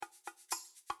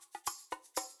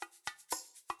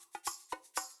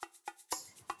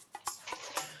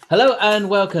Hello and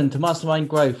welcome to Mastermind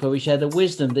Growth, where we share the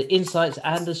wisdom, the insights,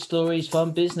 and the stories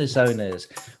from business owners.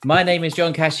 My name is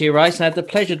John Cashier-Rice, and I have the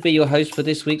pleasure to be your host for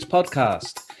this week's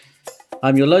podcast.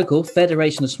 I'm your local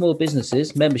Federation of Small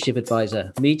Businesses membership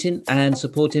advisor, meeting and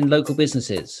supporting local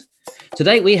businesses.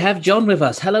 Today we have John with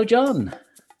us. Hello, John.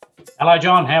 Hello,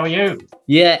 John. How are you?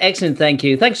 Yeah, excellent. Thank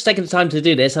you. Thanks for taking the time to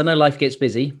do this. I know life gets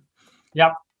busy.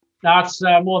 Yep. No, it's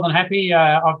more than happy.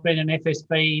 I've been an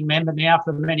FSB member now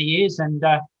for many years and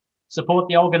support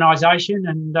the organisation.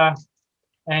 And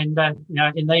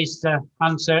in these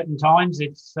uncertain times,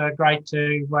 it's great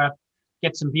to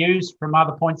get some views from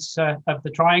other points of the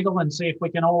triangle and see if we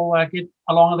can all get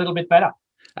along a little bit better.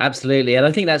 Absolutely. And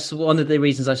I think that's one of the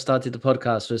reasons I started the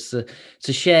podcast, was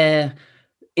to share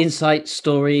insights,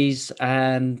 stories,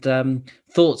 and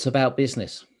thoughts about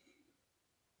business.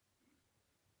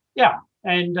 Yeah.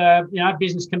 And,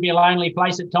 business can be a lonely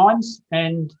place at times.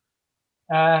 And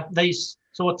these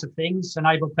sorts of things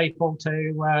enable people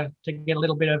to get a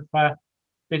little bit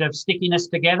of stickiness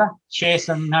together, share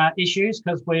some issues,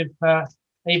 because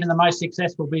even the most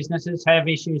successful businesses have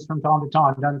issues from time to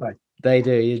time, don't they? They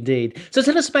do indeed. So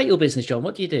tell us about your business, John.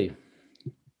 What do you do?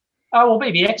 Well,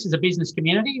 BBX is a business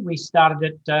community. We started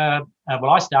it.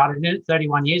 I started it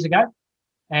 31 years ago,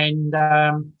 and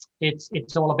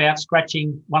it's all about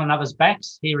scratching one another's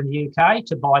backs here in the UK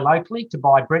to buy locally, to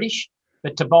buy British,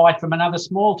 but to buy from another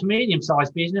small to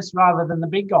medium-sized business rather than the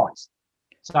big guys.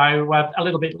 So a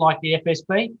little bit like the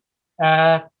FSB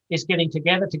is getting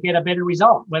together to get a better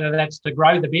result, whether that's to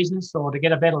grow the business or to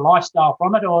get a better lifestyle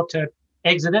from it, or to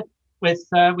exit it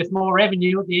with more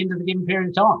revenue at the end of the given period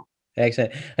of time.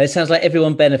 Excellent. It sounds like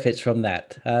everyone benefits from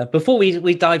that. Before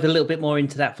we dive a little bit more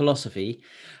into that philosophy,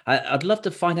 I'd love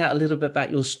to find out a little bit about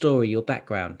your story, your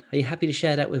background. Are you happy to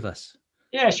share that with us?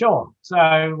 Yeah, sure.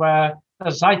 So,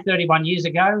 as I say, 31 years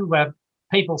ago,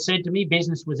 people said to me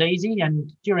business was easy.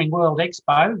 And during World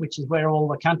Expo, which is where all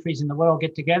the countries in the world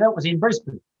get together, it was in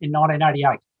Brisbane in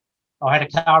 1988. I had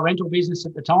a car rental business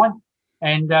at the time,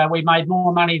 and we made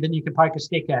more money than you could poke a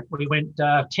stick at. We went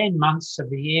 10 months of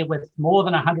the year with more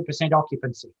than 100%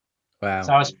 occupancy. Wow.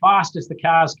 So as fast as the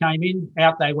cars came in,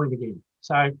 out they went again.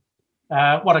 So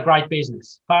what a great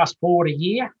business. Fast forward a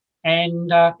year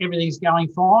and everything's going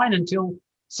fine until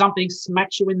something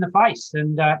smacks you in the face.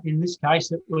 And in this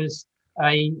case, it was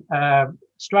a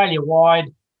Australia-wide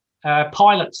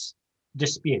pilots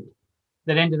dispute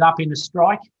that ended up in a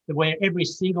strike where every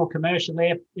single commercial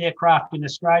aircraft in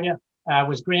Australia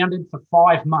was grounded for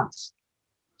 5 months.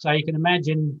 So you can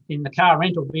imagine in the car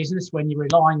rental business, when you're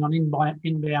relying on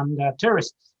inbound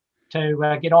tourists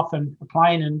to get off a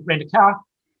plane and rent a car,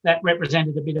 that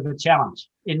represented a bit of a challenge.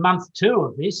 In month 2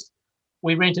 of this,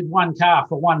 we rented one car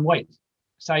for 1 week.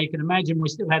 So you can imagine we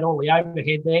still had all the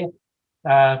overhead there,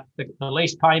 the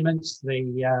lease payments,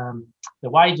 the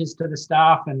wages to the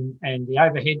staff, and the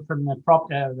overhead from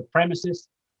the premises,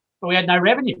 but we had no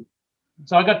revenue.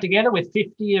 So I got together with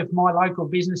 50 of my local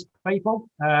business people,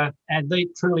 and they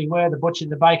truly were the butcher,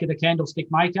 the baker, the candlestick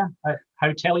maker,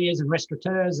 hoteliers and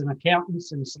restaurateurs and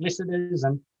accountants and solicitors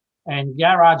and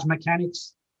garage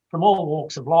mechanics from all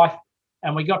walks of life.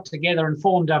 And we got together and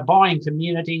formed a buying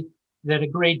community that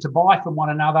agreed to buy from one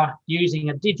another using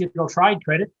a digital trade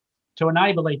credit to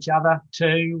enable each other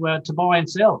to buy and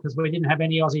sell, because we didn't have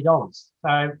any Aussie dollars.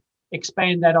 So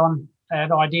expand that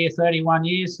idea 31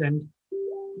 years and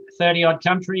 30 odd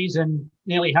countries and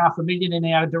nearly 500,000 in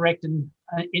our direct and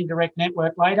indirect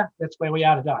network later. That's where we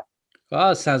are today.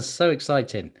 Oh, it sounds so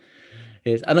exciting.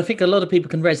 Yes. And I think a lot of people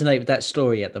can resonate with that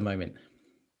story at the moment.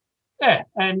 Yeah,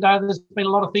 and there's been a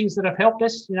lot of things that have helped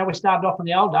us. We started off in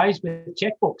the old days with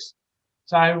checkbooks.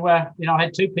 So, I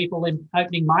had 2 people in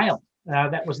opening mail.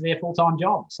 That was their full-time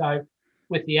job. So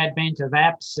with the advent of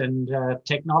apps and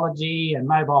technology and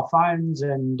mobile phones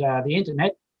and the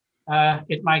internet,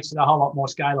 it makes it a whole lot more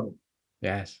scalable.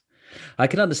 Yes. I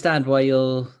can understand why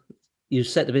you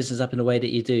set the business up in the way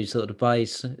that you do, sort of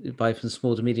buy from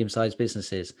small to medium-sized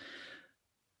businesses.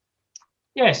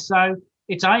 Yes, so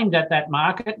it's aimed at that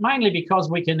market, mainly because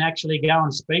we can actually go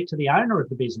and speak to the owner of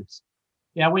the business.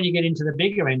 When you get into the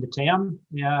bigger end of town,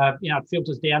 it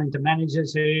filters down into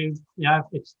managers who,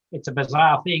 it's a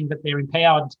bizarre thing, but they're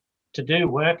empowered to do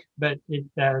work, but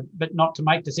not to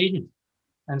make decisions.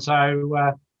 And so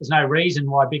there's no reason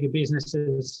why bigger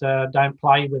businesses don't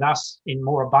play with us in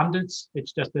more abundance.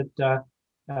 It's just that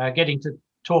getting to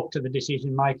talk to the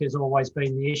decision maker has always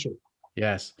been the issue.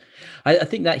 Yes, I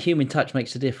think that human touch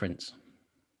makes a difference.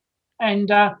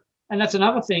 And that's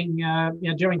another thing.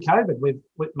 During COVID, with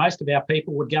most of our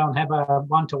people would go and have a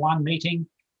one-to-one meeting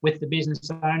with the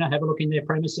business owner, have a look in their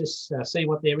premises, see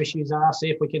what their issues are, see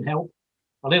if we can help.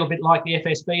 a little bit like the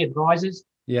FSB advisors.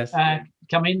 Yes.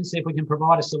 Come in and see if we can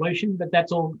provide a solution. But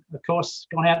that's all, of course,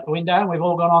 gone out the window. We've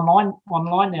all gone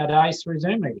online nowadays through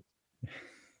Zoom meetings.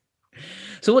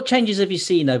 So what changes have you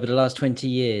seen over the last 20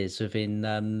 years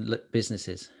within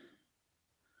businesses?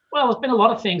 Well, there's been a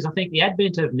lot of things. I think the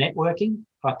advent of networking,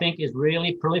 I think, is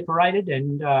really proliferated.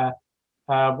 And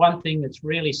one thing that's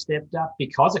really stepped up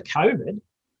because of COVID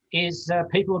is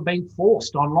people have been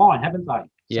forced online, haven't they?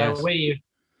 Yes. So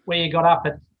where you got up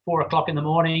at 4 o'clock in the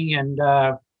morning and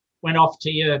went off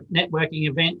to your networking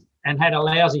event and had a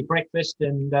lousy breakfast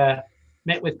and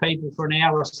met with people for an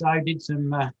hour or so, did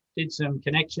some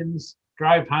connections,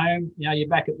 drove home. You're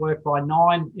back at work by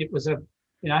 9. It was a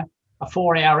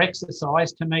 4-hour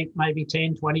exercise to meet maybe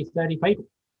 10, 20, 30 people.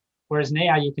 Whereas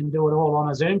now you can do it all on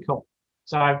a Zoom call.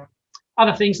 So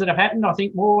other things that have happened, I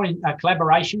think more in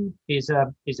collaboration is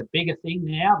a bigger thing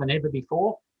now than ever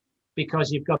before,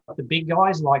 because you've got the big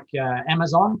guys like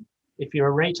Amazon, if you're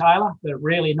a retailer, that are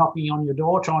really knocking on your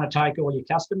door trying to take all your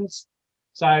customers.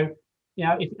 So,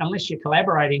 unless you're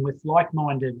collaborating with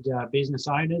like-minded business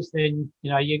owners, then,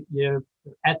 you're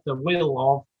at the will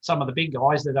of some of the big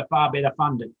guys that are far better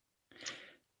funded.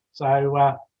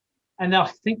 So, and I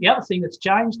think the other thing that's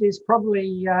changed is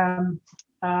probably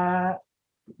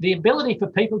the ability for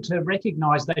people to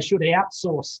recognise they should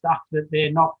outsource stuff that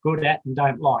they're not good at and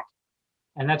don't like.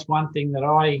 And that's one thing that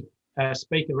I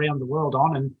speak around the world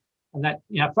on, and that,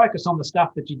 focus on the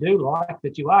stuff that you do like,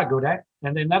 that you are good at,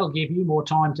 and then that'll give you more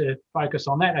time to focus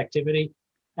on that activity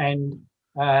and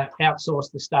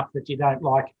outsource the stuff that you don't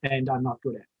like and are not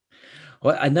good at.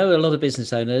 Well, I know a lot of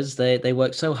business owners, they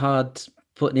work so hard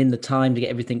putting in the time to get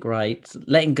everything right.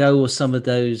 Letting go of some of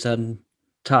those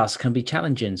tasks can be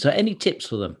challenging. So any tips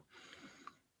for them?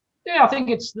 Yeah, I think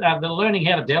it's the learning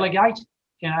how to delegate,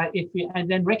 and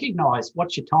then recognise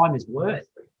what your time is worth.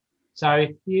 So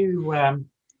if you,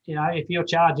 if you're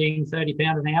charging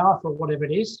 £30 an hour for whatever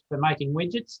it is for making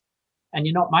widgets, and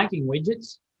you're not making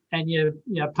widgets, and you're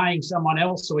paying someone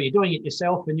else, or you're doing it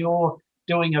yourself, and you're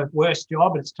doing a worse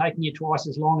job, and it's taking you twice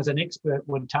as long as an expert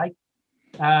would take.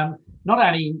 Not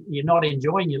only you're not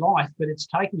enjoying your life, but it's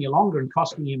taking you longer and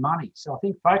costing you money. So I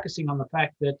think focusing on the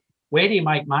fact that where do you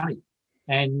make money,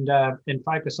 and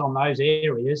focus on those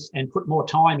areas and put more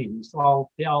time in. So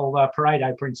the old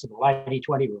Pareto principle,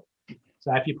 80-20 rule.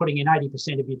 So if you're putting in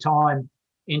 80% of your time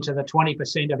into the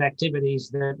 20% of activities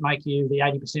that make you the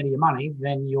 80% of your money,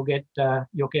 then you'll get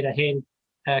ahead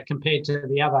compared to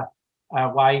the other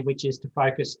way, which is to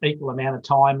focus equal amount of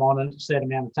time on a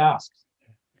certain amount of tasks.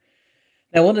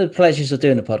 Now, one of the pleasures of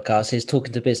doing the podcast is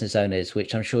talking to business owners,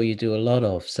 which I'm sure you do a lot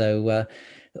of. So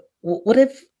what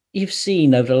have you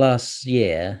seen over the last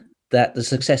year that the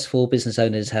successful business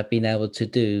owners have been able to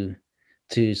do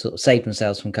to sort of save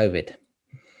themselves from COVID?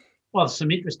 Well,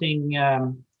 some interesting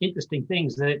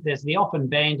things. There's the often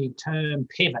bandied term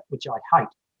pivot, which I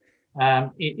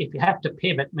hate. If you have to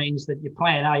pivot, means that your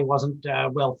plan A wasn't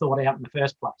well thought out in the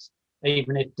first place,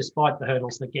 even if despite the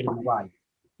hurdles that get in the way.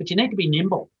 But you need to be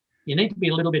nimble. You need to be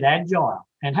a little bit agile,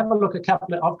 and have a look.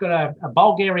 I've got a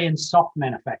Bulgarian sock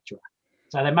manufacturer.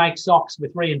 So they make socks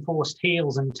with reinforced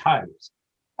heels and toes.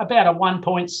 About a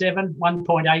 1.7,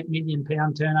 1.8 million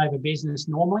pound turnover business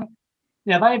normally.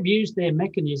 Now they've used their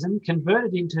mechanism,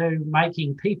 converted into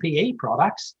making PPE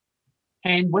products.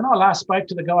 And when I last spoke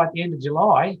to the guy at the end of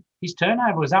July, his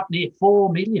turnover was up near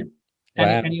 4 million. Wow.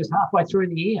 And he was halfway through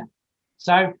the year.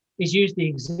 So he's used the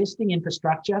existing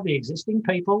infrastructure, the existing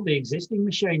people, the existing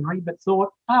machinery, but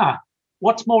thought,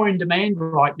 what's more in demand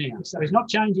right now? So he's not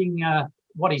changing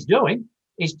what he's doing.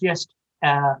 He's just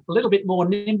a little bit more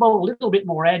nimble, a little bit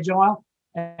more agile,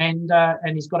 and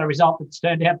he's got a result that's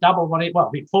turned out double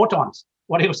four times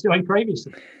what he was doing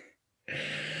previously.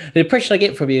 The impression I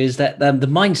get from you is that the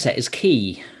mindset is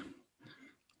key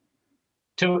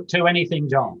to anything,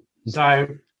 John. So,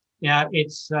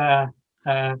 it's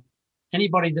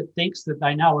anybody that thinks that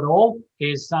they know it all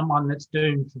is someone that's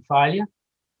doomed for failure.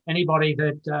 Anybody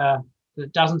that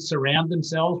doesn't surround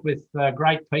themselves with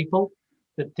great people,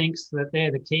 that thinks that they're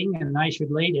the king and they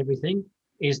should lead everything,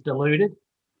 is deluded.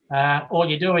 All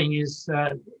you're doing is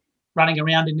running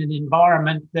around in an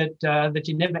environment that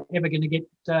you're never ever going to get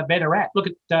better at. Look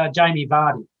at Jamie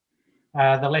Vardy,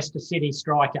 the Leicester City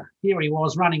striker. Here he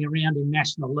was running around in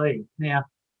National League. Now,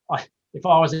 if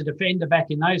I was a defender back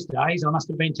in those days, I must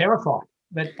have been terrified.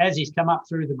 But as he's come up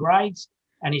through the grades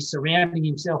and he's surrounding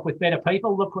himself with better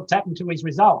people, look what's happened to his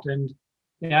result. And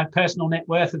personal net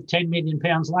worth of £10 million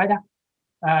later.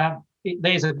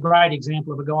 There's a great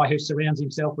example of a guy who surrounds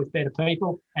himself with better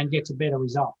people and gets a better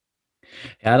result.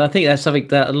 Yeah, and I think that's something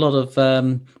that a lot of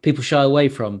people shy away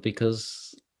from,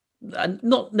 because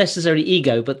not necessarily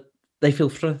ego, but they feel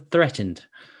threatened.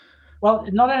 Well,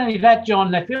 not only that,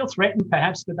 John, they feel threatened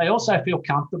perhaps, but they also feel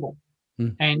comfortable.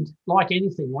 And like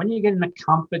anything, when you get in a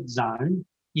comfort zone,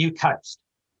 you coast.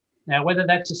 Now, whether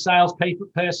that's a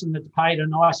person that's paid a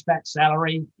nice fat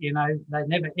salary, they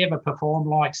never ever perform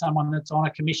like someone that's on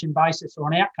a commission basis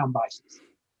or an outcome basis.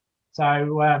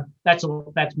 So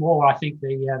that's more, I think,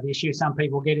 the issue. Some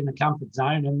people get in the comfort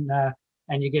zone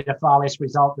and you get a far less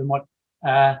result than what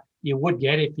you would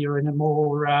get if you're in a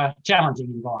more challenging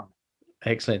environment.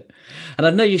 Excellent. And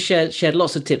I know you shared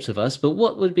lots of tips with us, but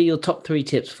what would be your top 3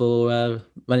 tips for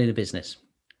running a business?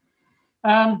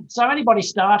 So anybody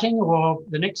starting, or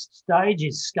the next stage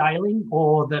is scaling,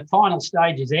 or the final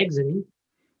stage is exiting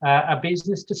a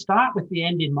business, to start with the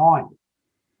end in mind.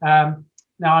 Now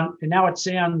it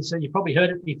sounds, you've probably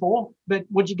heard it before, but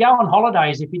would you go on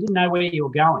holidays if you didn't know where you were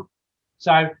going?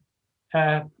 So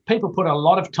people put a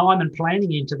lot of time and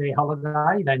planning into their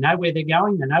holiday. They know where they're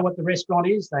going. They know what the restaurant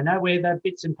is. They know where the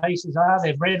bits and pieces are.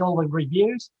 They've read all the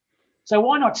reviews. So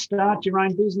why not start your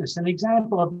own business? An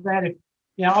example of that,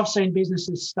 I've seen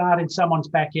businesses start in someone's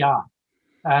backyard.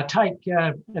 Take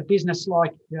a business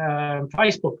like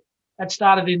Facebook. That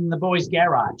started in the boys'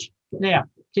 garage. Now,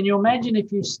 can you imagine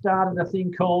if you started a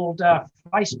thing called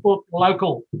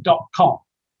facebooklocal.com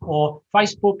or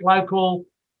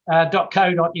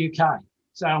facebooklocal.co.uk?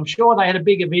 So I'm sure they had a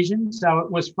bigger vision. So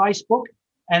it was Facebook,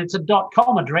 and it's a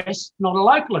 .com address, not a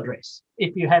local address,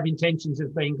 if you have intentions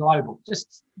of being global.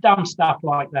 Just dumb stuff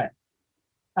like that.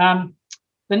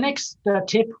 The next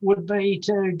tip would be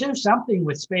to do something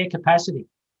with spare capacity.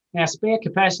 Now, spare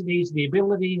capacity is the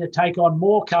ability to take on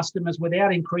more customers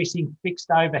without increasing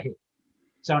fixed overhead.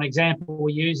 So an example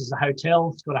we use is a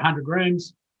hotel. It's got 100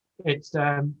 rooms. It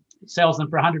sells them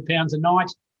for £100 a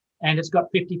night, and it's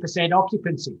got 50%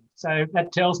 occupancy. So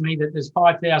that tells me that there's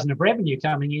 5,000 of revenue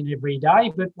coming in every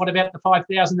day, but what about the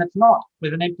 5,000 that's not,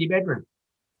 with an empty bedroom?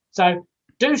 So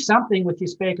do something with your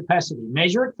spare capacity.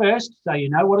 Measure it first so you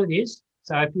know what it is.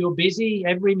 So if you're busy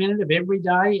every minute of every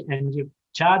day and you've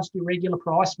charged your regular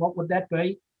price, what would that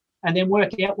be? And then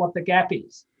work out what the gap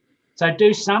is. So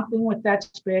do something with that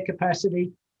spare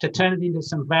capacity to turn it into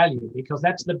some value, because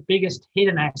that's the biggest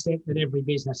hidden asset that every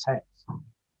business has.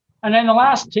 And then the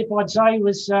last tip I'd say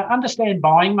was understand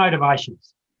buying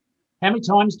motivations. How many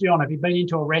times, John, have you been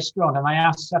into a restaurant and they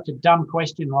ask such a dumb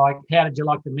question like, how did you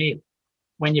like the meal?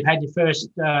 When you've had your first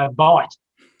bite,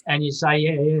 and you say,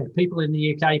 yeah. People in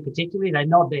the UK particularly, they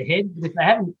nod their head. But if they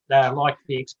haven't liked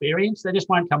the experience, they just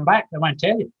won't come back. They won't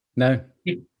tell you. No.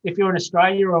 If you're in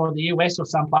Australia or the US or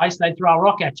someplace, they'd throw a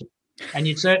rock at you, and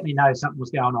you'd certainly know something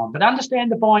was going on. But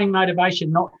understand the buying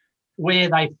motivation, not where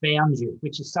they found you,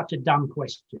 which is such a dumb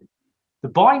question. The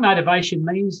buying motivation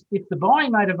means, if the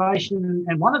buying motivation,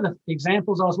 and one of the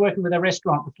examples, I was working with a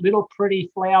restaurant with little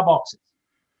pretty flower boxes.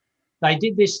 They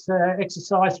did this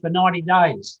exercise for 90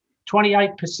 days.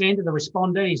 28% of the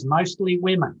respondees, mostly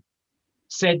women,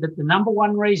 said that the number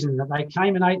one reason that they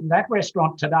came and ate in that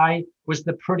restaurant today was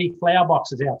the pretty flower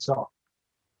boxes outside.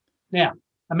 Now,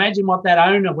 imagine what that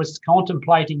owner was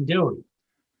contemplating doing.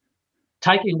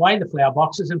 Taking away the flower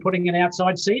boxes and putting an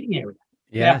outside seating area.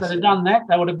 Yes. Now, if they'd have done that,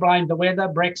 they would have blamed the weather,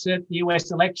 Brexit, the US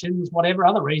elections, whatever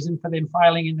other reason for them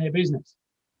failing in their business.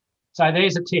 So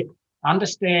there's a tip.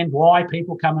 Understand why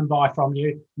people come and buy from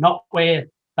you, not where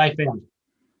they found you.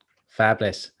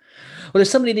 Fabulous. Well, if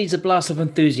somebody needs a blast of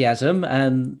enthusiasm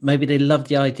and maybe they love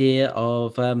the idea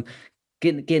of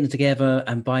getting together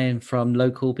and buying from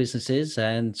local businesses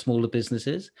and smaller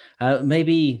businesses,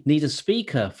 maybe need a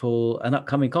speaker for an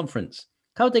upcoming conference,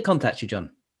 how would they contact you, John?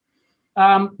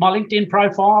 My LinkedIn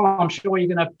profile, I'm sure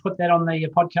you're going to put that on the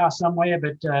podcast somewhere,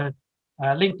 but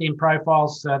LinkedIn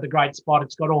profile's the great spot.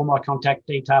 It's got all my contact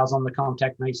details on the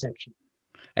contact me section.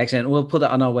 Excellent. We'll put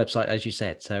that on our website, as you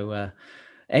said. So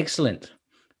excellent.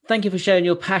 Thank you for sharing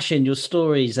your passion, your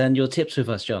stories, and your tips with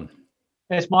us, John.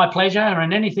 It's my pleasure.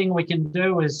 And anything we can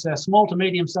do as small to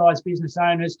medium-sized business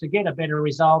owners to get a better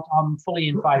result, I'm fully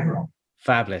in favour of.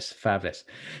 Fabulous.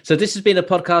 So this has been a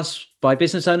podcast by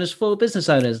business owners for business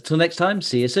owners. Until next time,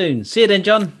 see you soon. See you then,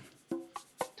 John.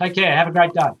 Take care. Have a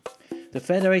great day. The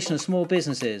Federation of Small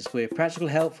Businesses, with practical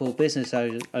help for business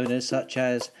owners such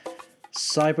as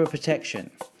cyber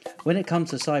protection. When it comes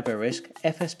to cyber risk,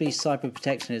 FSB cyber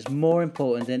protection is more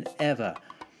important than ever.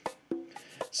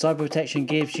 Cyber protection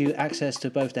gives you access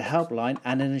to both the helpline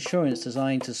and an insurance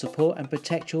designed to support and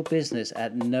protect your business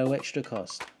at no extra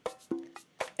cost.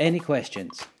 Any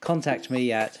questions? Contact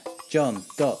me at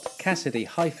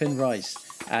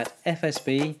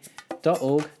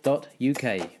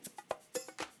john.cassidy-rice@fsb.org.uk.